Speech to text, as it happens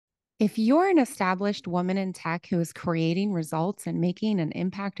If you're an established woman in tech who is creating results and making an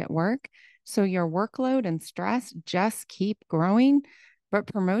impact at work, so your workload and stress just keep growing, but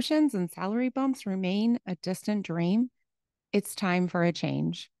promotions and salary bumps remain a distant dream, it's time for a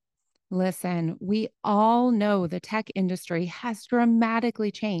change. Listen, we all know the tech industry has dramatically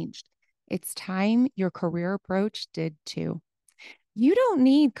changed. It's time your career approach did too. You don't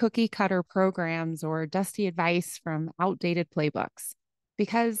need cookie cutter programs or dusty advice from outdated playbooks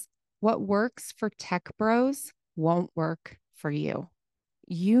because what works for tech bros won't work for you.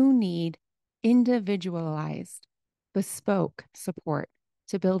 You need individualized, bespoke support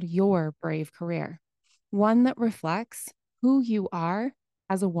to build your brave career, one that reflects who you are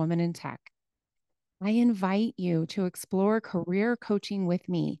as a woman in tech. I invite you to explore career coaching with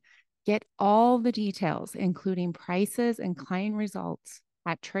me. Get all the details, including prices and client results,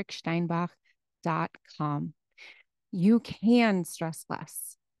 at tricksteinbach.com. You can stress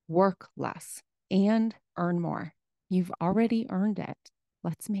less, work less, and earn more. You've already earned it.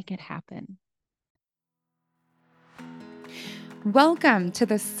 Let's make it happen. Welcome to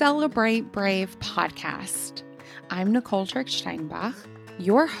the Celebrate Brave podcast. I'm Nicole Trick-Steinbach,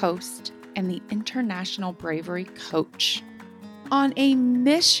 your host and the International Bravery Coach, on a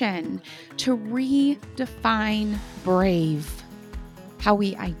mission to redefine brave, how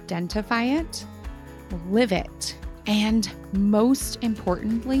we identify it, live it, and most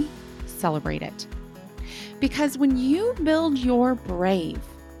importantly, celebrate it. Because when you build your brave,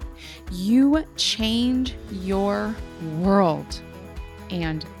 you change your world,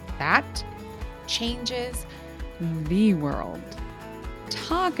 and that changes the world.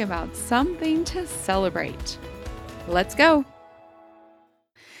 Talk about something to celebrate. Let's go.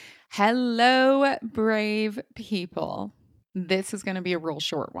 Hello, brave people. This is going to be a real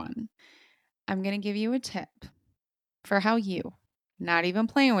short one. I'm going to give you a tip for how you, not even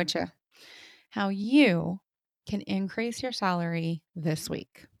playing with you, how you can increase your salary this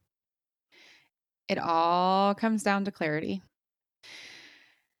week. It all comes down to clarity.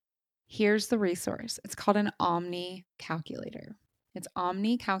 Here's the resource. It's called an Omni calculator. It's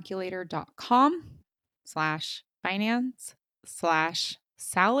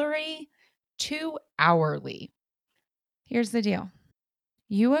omnicalculator.com/finance/salary to hourly. Here's the deal.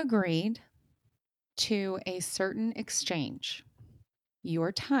 You agreed to a certain exchange,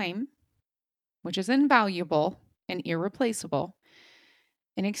 your time, which is invaluable and irreplaceable,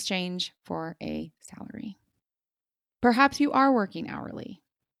 in exchange for a salary. Perhaps you are working hourly.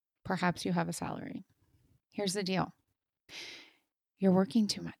 Perhaps you have a salary. Here's the deal. You're working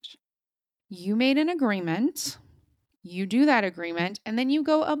too much. You made an agreement, you do that agreement, and then you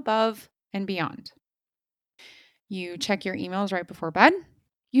go above and beyond. You check your emails right before bed.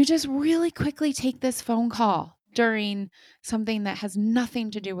 You just really quickly take this phone call during something that has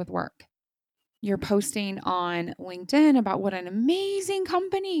nothing to do with work. You're posting on LinkedIn about what an amazing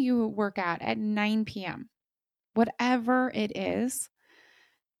company you work at 9 p.m. Whatever it is,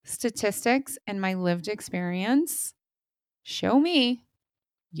 statistics and my lived experience show me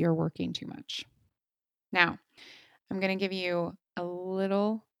you're working too much. Now, I'm going to give you a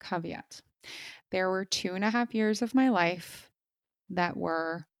little caveat. There were 2.5 years of my life that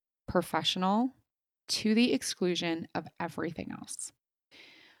were professional to the exclusion of everything else.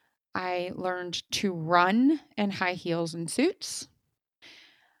 I learned to run in high heels and suits.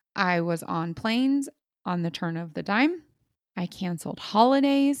 I was on planes on the turn of the dime. I canceled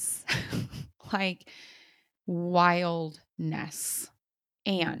holidays, like wildness.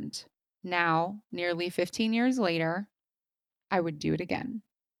 And now, nearly 15 years later, I would do it again.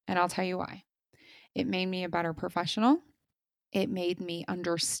 And I'll tell you why. It made me a better professional. It made me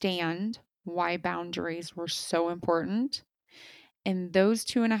understand why boundaries were so important. And those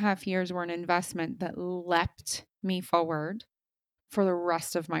 2.5 years were an investment that leapt me forward for the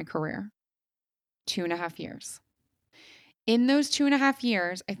rest of my career. 2.5 years. In those 2.5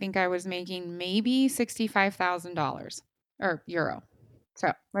 years, I think I was making maybe $65,000 or euro.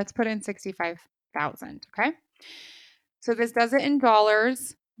 So let's put in 65,000. Okay. So this does it in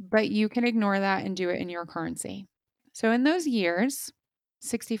dollars, but you can ignore that and do it in your currency. So in those years,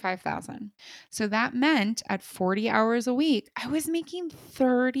 65,000. So that meant at 40 hours a week, I was making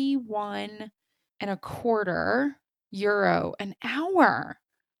 31 and a quarter euro an hour.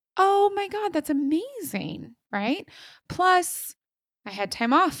 Oh my God, that's amazing, right? Plus, I had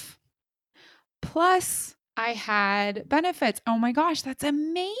time off. Plus, I had benefits. Oh my gosh, that's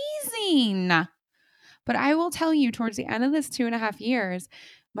amazing. But I will tell you, towards the end of this 2.5 years,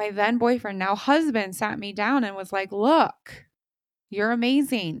 my then boyfriend, now husband, sat me down and was like, look, you're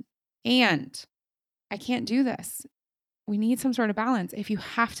amazing. And I can't do this. We need some sort of balance. If you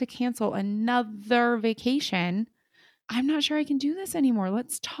have to cancel another vacation, I'm not sure I can do this anymore.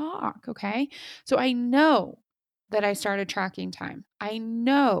 Let's talk. Okay. So I know that I started tracking time. I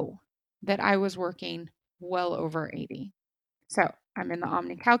know that I was working well over 80. So I'm in the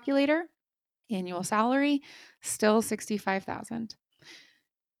Omni calculator, annual salary, still 65,000.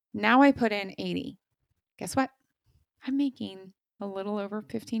 Now I put in 80. Guess what? I'm making a little over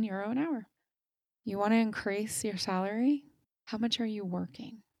 15 euro an hour. You want to increase your salary? How much are you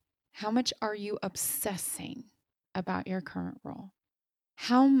working? How much are you obsessing about your current role?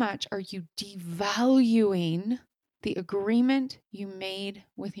 How much are you devaluing the agreement you made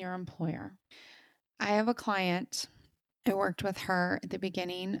with your employer? I have a client. I worked with her at the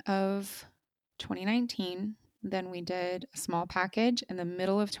beginning of 2019. Then we did a small package in the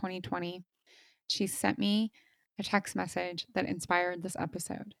middle of 2020. She sent me a text message that inspired this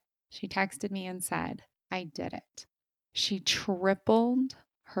episode. She texted me and said, I did it. She tripled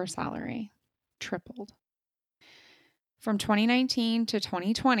her salary, tripled. From 2019 to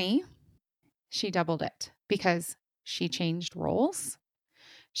 2020, she doubled it because she changed roles.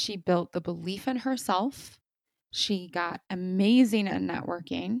 She built the belief in herself. She got amazing at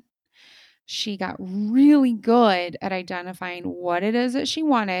networking. She got really good at identifying what it is that she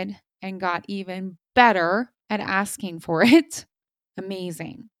wanted and got even better at asking for it.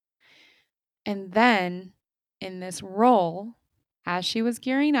 Amazing. And then in this role, as she was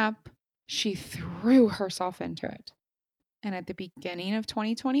gearing up, she threw herself into it. And at the beginning of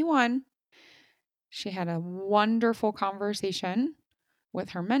 2021, she had a wonderful conversation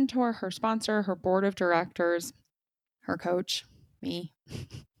with her mentor, her sponsor, her board of directors, her coach, me,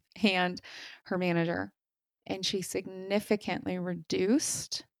 and her manager. And she significantly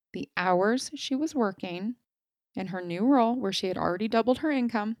reduced the hours she was working in her new role where she had already doubled her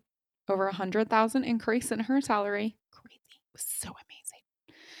income, over 100,000 increase in her salary. Crazy. It was so amazing.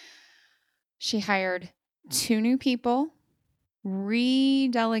 She hired 2 new people,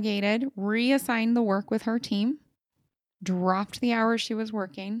 redelegated, reassigned the work with her team, dropped the hours she was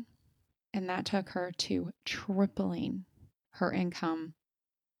working, and that took her to tripling her income,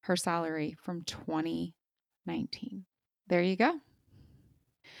 her salary from 2019. There you go.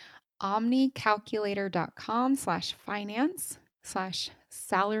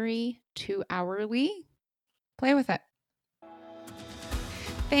 omnicalculator.com/finance/salary to hourly. Play with it.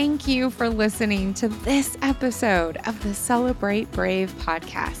 Thank you for listening to this episode of the Celebrate Brave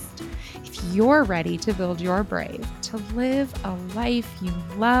podcast. If you're ready to build your brave, to live a life you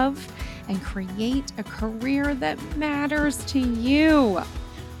love, and create a career that matters to you,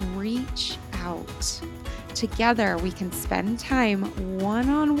 reach out. Together, we can spend time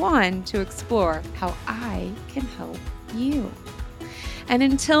one-on-one to explore how I can help you. And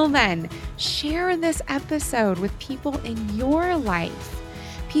until then, share this episode with people in your life,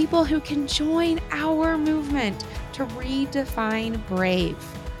 people who can join our movement to redefine brave,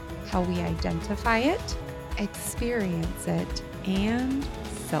 how we identify it, experience it, and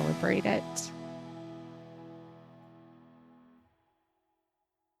celebrate it.